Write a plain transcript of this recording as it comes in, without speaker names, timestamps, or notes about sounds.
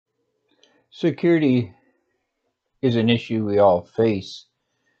Security is an issue we all face,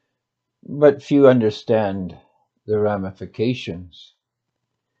 but few understand the ramifications.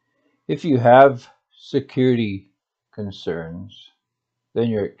 If you have security concerns, then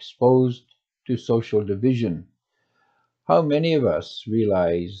you're exposed to social division. How many of us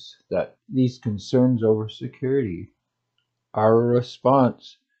realize that these concerns over security are a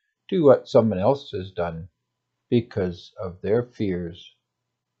response to what someone else has done because of their fears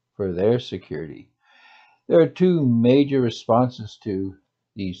for their security? There are two major responses to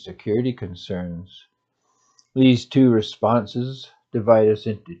these security concerns. These two responses divide us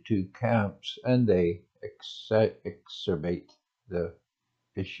into two camps and they exacerbate the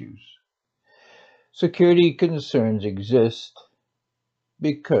issues. Security concerns exist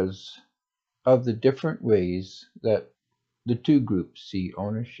because of the different ways that the two groups see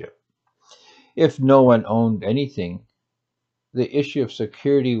ownership. If no one owned anything, the issue of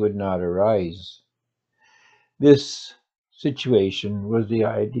security would not arise. This situation was the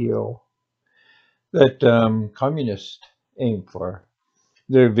ideal that communists aimed for.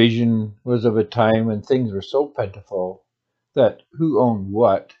 Their vision was of a time when things were so plentiful that who owned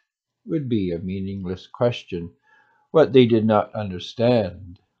what would be a meaningless question. What they did not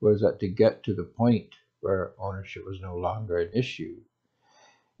understand was that to get to the point where ownership was no longer an issue,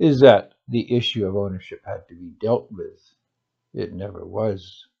 is that the issue of ownership had to be dealt with. It never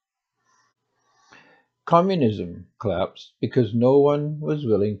was. Communism collapsed because no one was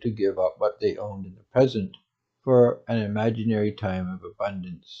willing to give up what they owned in the present for an imaginary time of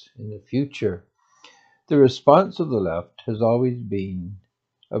abundance in the future. The response of the left has always been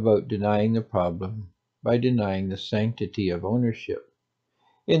about denying the problem by denying the sanctity of ownership.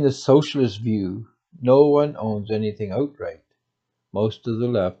 In the socialist view, no one owns anything outright. Most of the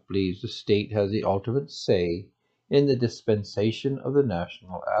left believes the state has the ultimate say in the dispensation of the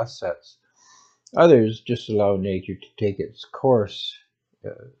national assets. Others just allow nature to take its course,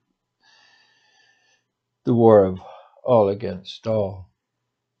 uh, the war of all against all.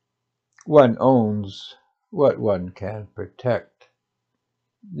 One owns what one can protect.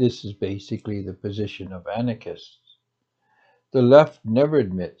 This is basically the position of anarchists. The left never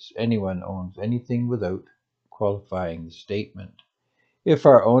admits anyone owns anything without qualifying the statement. If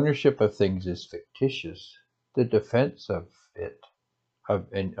our ownership of things is fictitious, the defense of it,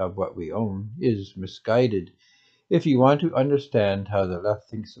 of what we own, is misguided. If you want to understand how the left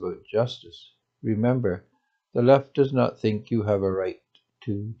thinks about justice, remember the left does not think you have a right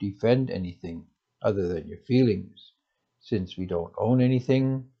to defend anything other than your feelings. Since we don't own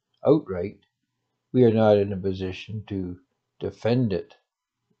anything outright, we are not in a position to defend it.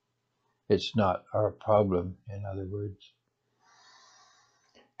 It's not our problem, in other words.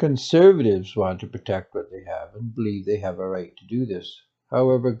 Conservatives want to protect what they have and believe they have a right to do this.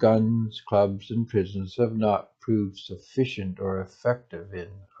 However, guns, clubs, and prisons have not proved sufficient or effective in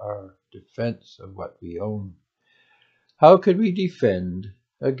our defense of what we own. How could we defend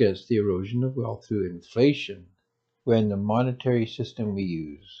against the erosion of wealth through inflation when the monetary system we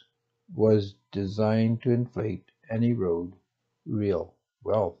use was designed to inflate and erode real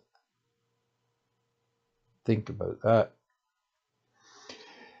wealth? Think about that.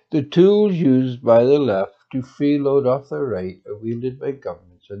 The tools used by the left to freeload off the right are wielded by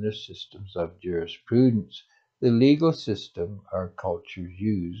governments and their systems of jurisprudence. The legal system our cultures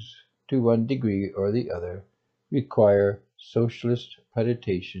use, to one degree or the other, require socialist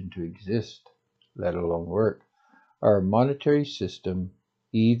predation to exist, let alone work. Our monetary system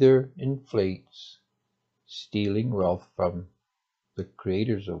either inflates, stealing wealth from the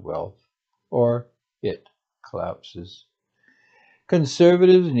creators of wealth, or it collapses.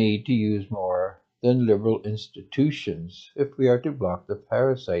 Conservatives need to use more than liberal institutions if we are to block the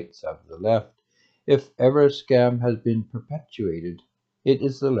parasites of the left. If ever a scam has been perpetuated, it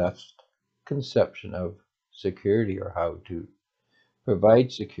is the left's conception of security or how to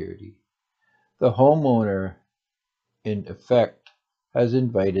provide security. The homeowner, in effect, has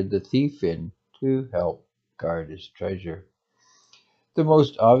invited the thief in to help guard his treasure. The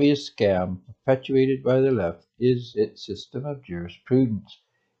most obvious scam perpetuated by the left is its system of jurisprudence.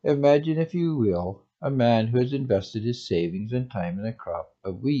 Imagine, if you will, a man who has invested his savings and time in a crop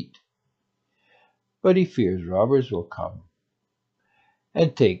of wheat, but he fears robbers will come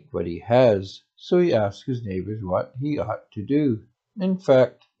and take what he has, so he asks his neighbors what he ought to do. In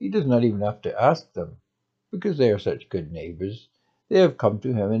fact, he does not even have to ask them, because they are such good neighbors. They have come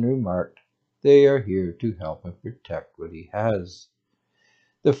to him and remarked they are here to help him protect what he has.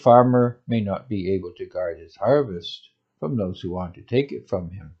 The farmer may not be able to guard his harvest from those who want to take it from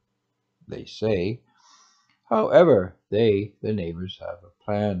him, they say. However, they, the neighbors, have a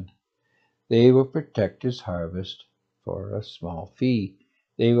plan. They will protect his harvest for a small fee.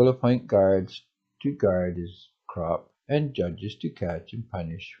 They will appoint guards to guard his crop and judges to catch and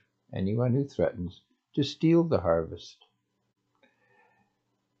punish anyone who threatens to steal the harvest.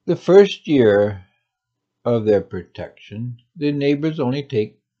 The first year of their protection, the neighbors only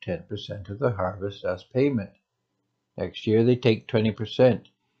take 10% of the harvest as payment. Next year, they take 20%.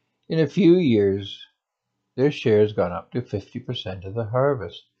 In a few years, their share has gone up to 50% of the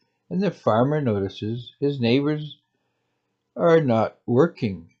harvest, and the farmer notices his neighbors are not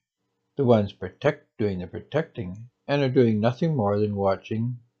working, the ones doing the protecting, and are doing nothing more than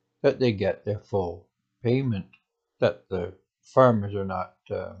watching that they get their full payment, that the farmers are not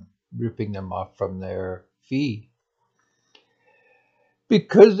ripping them off from their fee.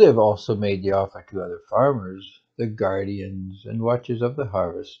 Because they've also made the offer to other farmers, the guardians and watchers of the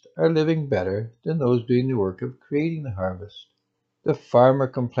harvest are living better than those doing the work of creating the harvest. The farmer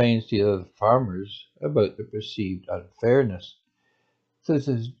complains to the other farmers about the perceived unfairness. So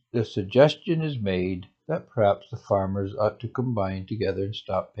the suggestion is made that perhaps the farmers ought to combine together and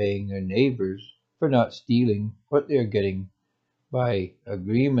stop paying their neighbors for not stealing what they are getting by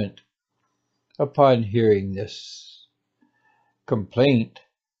agreement. Upon hearing this complaint,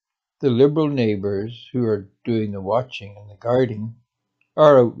 the liberal neighbors who are doing the watching and the guarding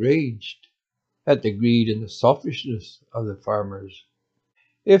are outraged at the greed and the selfishness of the farmers.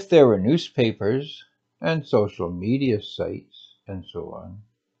 If there were newspapers and social media sites and so on,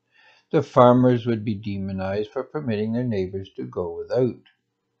 the farmers would be demonized for permitting their neighbors to go without.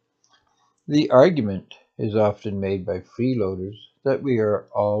 The argument is often made by freeloaders that we are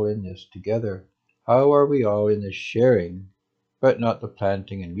all in this together. How are we all in this sharing, but not the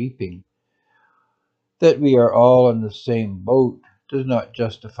planting and reaping? That we are all on the same boat does not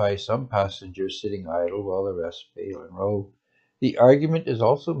justify some passengers sitting idle while the rest bail and row. The argument is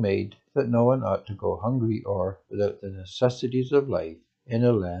also made that no one ought to go hungry or without the necessities of life in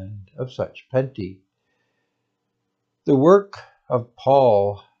a land of such plenty. The work of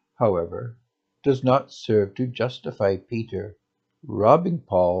Paul, however, does not serve to justify Peter robbing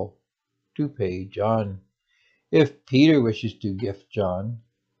Paul to pay John. If Peter wishes to gift John,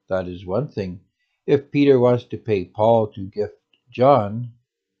 that is one thing. If Peter wants to pay Paul to gift John,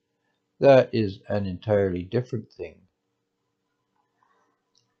 that is an entirely different thing.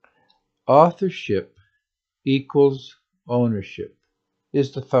 Authorship equals ownership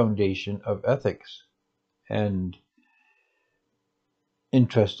is the foundation of ethics, and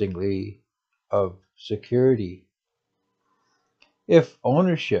interestingly, of security. If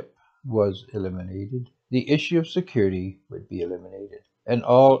ownership was eliminated, the issue of security would be eliminated, and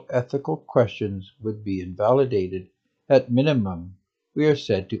all ethical questions would be invalidated. At minimum, we are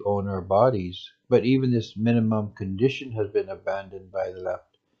said to own our bodies, but even this minimum condition has been abandoned by the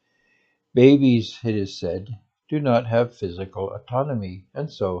left. Babies, it is said, do not have physical autonomy,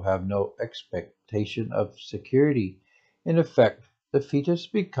 and so have no expectation of security. In effect, the fetus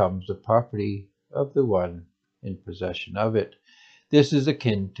becomes the property of the one in possession of it. This is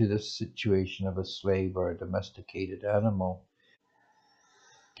akin to the situation of a slave or a domesticated animal.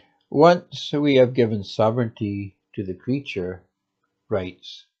 Once we have given sovereignty to the creature,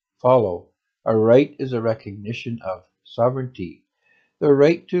 rights follow. A right is a recognition of sovereignty. The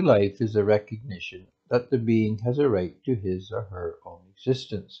right to life is a recognition that the being has a right to his or her own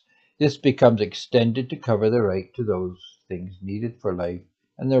existence. This becomes extended to cover the right to those things needed for life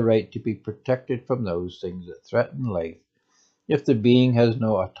and the right to be protected from those things that threaten life. If the being has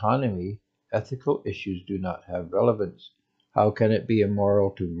no autonomy, ethical issues do not have relevance. How can it be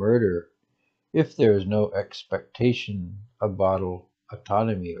immoral to murder if there is no expectation of bodily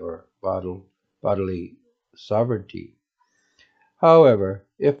autonomy or bodily sovereignty? However,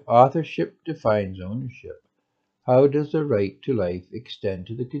 if authorship defines ownership, how does the right to life extend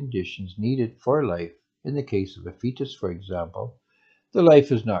to the conditions needed for life? In the case of a fetus, for example, the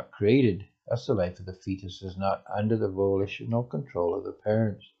life is not created, as the life of the fetus is not under the volitional control of the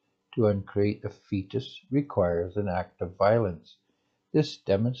parents. To uncreate the fetus requires an act of violence. This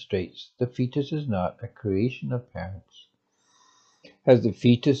demonstrates the fetus is not a creation of parents. Has the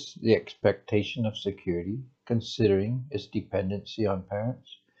fetus the expectation of security, considering its dependency on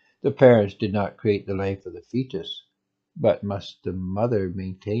parents? The parents did not create the life of the fetus, but must the mother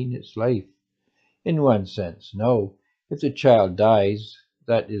maintain its life? In one sense, no. If the child dies,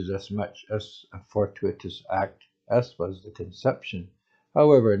 that is as much as a fortuitous act as was the conception.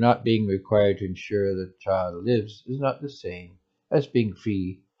 However, not being required to ensure the child lives is not the same as being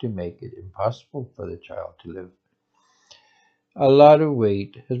free to make it impossible for the child to live. A lot of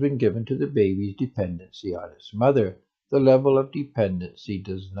weight has been given to the baby's dependency on its mother. The level of dependency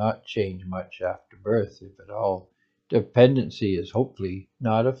does not change much after birth, if at all. Dependency is hopefully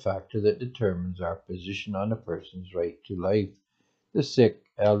not a factor that determines our position on a person's right to life. The sick,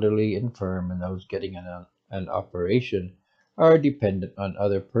 elderly, infirm, and those getting an operation are dependent on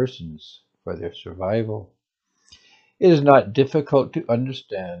other persons for their survival. It is not difficult to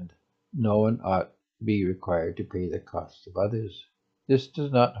understand. No one ought be required to pay the costs of others. This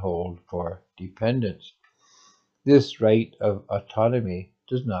does not hold for dependence. This right of autonomy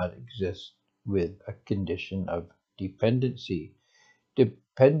does not exist with a condition of dependency.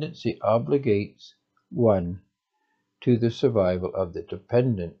 Dependency obligates one to the survival of the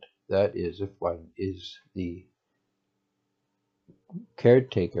dependent, that is, if one is the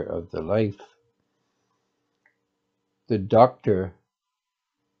caretaker of the life. The doctor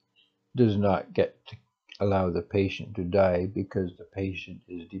does not get to allow the patient to die because the patient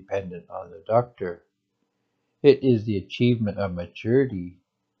is dependent on the doctor. It is the achievement of maturity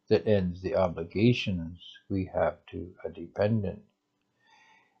that ends the obligations we have to a dependent.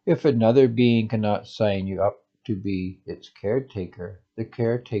 If another being cannot sign you up to be its caretaker, the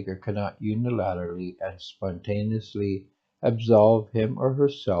caretaker cannot unilaterally and spontaneously absolve him or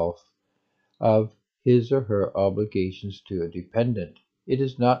herself of his or her obligations to a dependent. It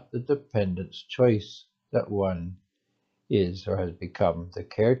is not the dependent's choice that one is or has become the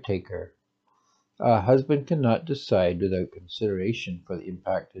caretaker. A husband cannot decide without consideration for the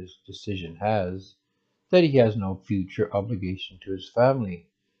impact his decision has that he has no future obligation to his family.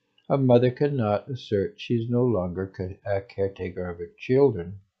 A mother cannot assert she is no longer a caretaker of her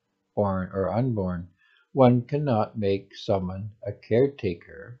children, born or unborn. One cannot make someone a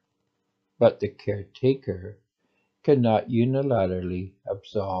caretaker, but the caretaker cannot unilaterally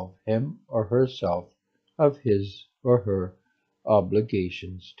absolve him or herself of his or her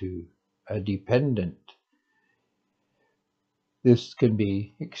obligations to a dependent. This can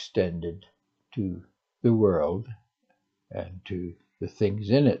be extended to the world and to the things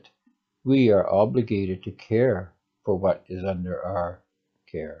in it. We are obligated to care for what is under our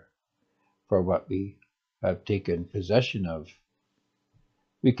care, for what we have taken possession of.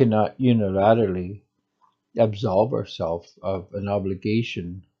 We cannot unilaterally absolve ourselves of an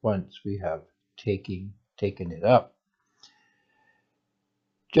obligation once we have taken it up.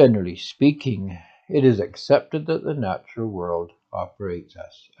 Generally speaking, it is accepted that the natural world operates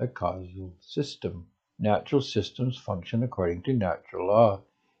as a causal system. Natural systems function according to natural law.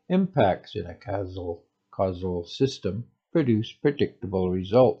 Impacts in a causal system produce predictable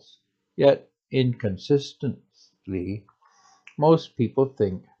results. Yet, inconsistently, most people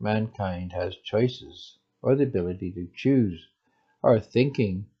think mankind has choices or the ability to choose. Our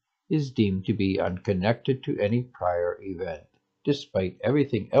thinking is deemed to be unconnected to any prior event, despite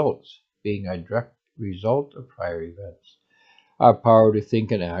everything else being a direct result of prior events. Our power to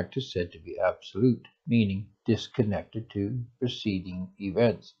think and act is said to be absolute, meaning disconnected to preceding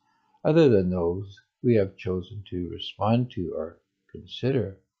events, other than those we have chosen to respond to or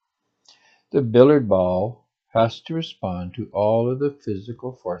consider. The billiard ball has to respond to all of the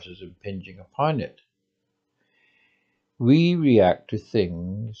physical forces impinging upon it. We react to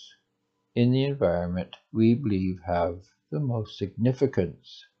things in the environment we believe have the most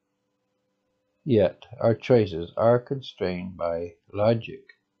significance, yet our choices are constrained by logic.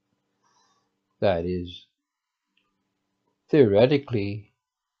 That is, theoretically,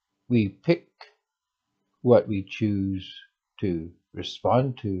 we pick what we choose to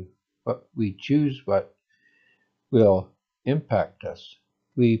respond to, but we choose what will impact us.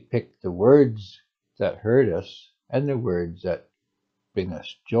 We pick the words that hurt us and the words that bring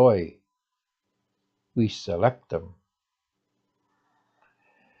us joy. We select them.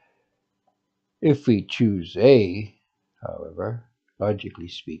 If we choose A, however, logically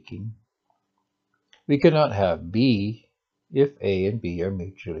speaking, we cannot have B if A and B are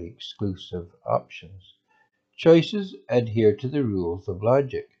mutually exclusive options. Choices adhere to the rules of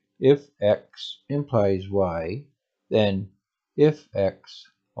logic. If X implies Y, then if X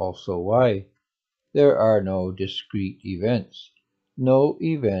also Y. There are no discrete events. No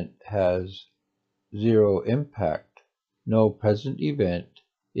event has zero impact. No present event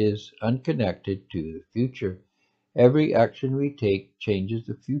is unconnected to the future. Every action we take changes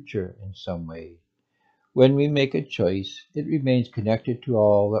the future in some way. When we make a choice, it remains connected to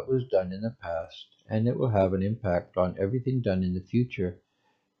all that was done in the past, and it will have an impact on everything done in the future.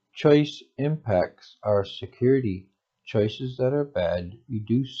 Choice impacts our security. Choices that are bad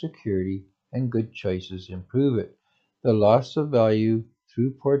reduce security, and good choices improve it. The loss of value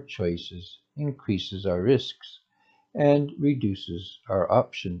through poor choices increases our risks and reduces our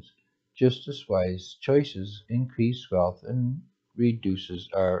options. just as wise choices increase wealth and reduces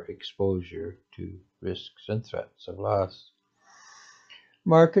our exposure to risks and threats of loss.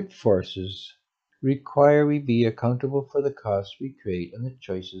 Market forces require we be accountable for the costs we create and the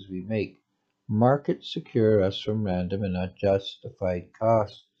choices we make. Markets secure us from random and unjustified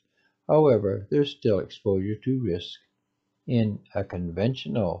costs. However, there's still exposure to risk in a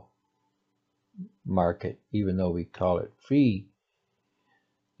conventional market, even though we call it free.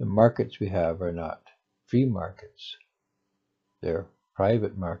 The markets we have are not free markets, they're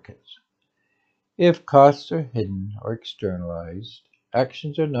private markets. If costs are hidden or externalized,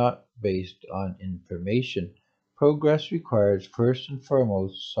 actions are not based on information. Progress requires first and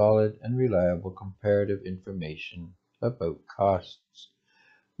foremost solid and reliable comparative information about costs.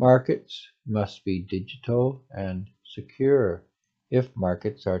 Markets must be digital and secure if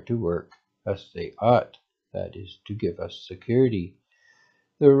markets are to work as they ought, that is, to give us security.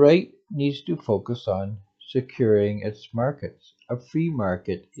 The right needs to focus on securing its markets. A free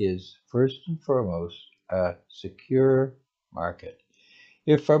market is first and foremost a secure market.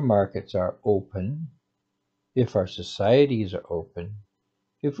 If our markets are open, if our societies are open,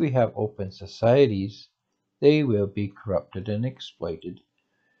 if we have open societies, they will be corrupted and exploited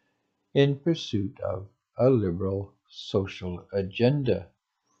in pursuit of a liberal social agenda.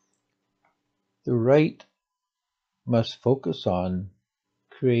 The right must focus on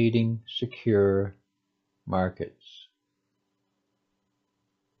creating secure markets.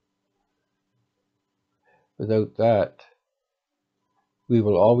 Without that, we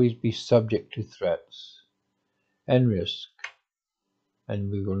will always be subject to threats and risk, and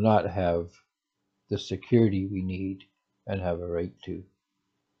we will not have the security we need and have a right to.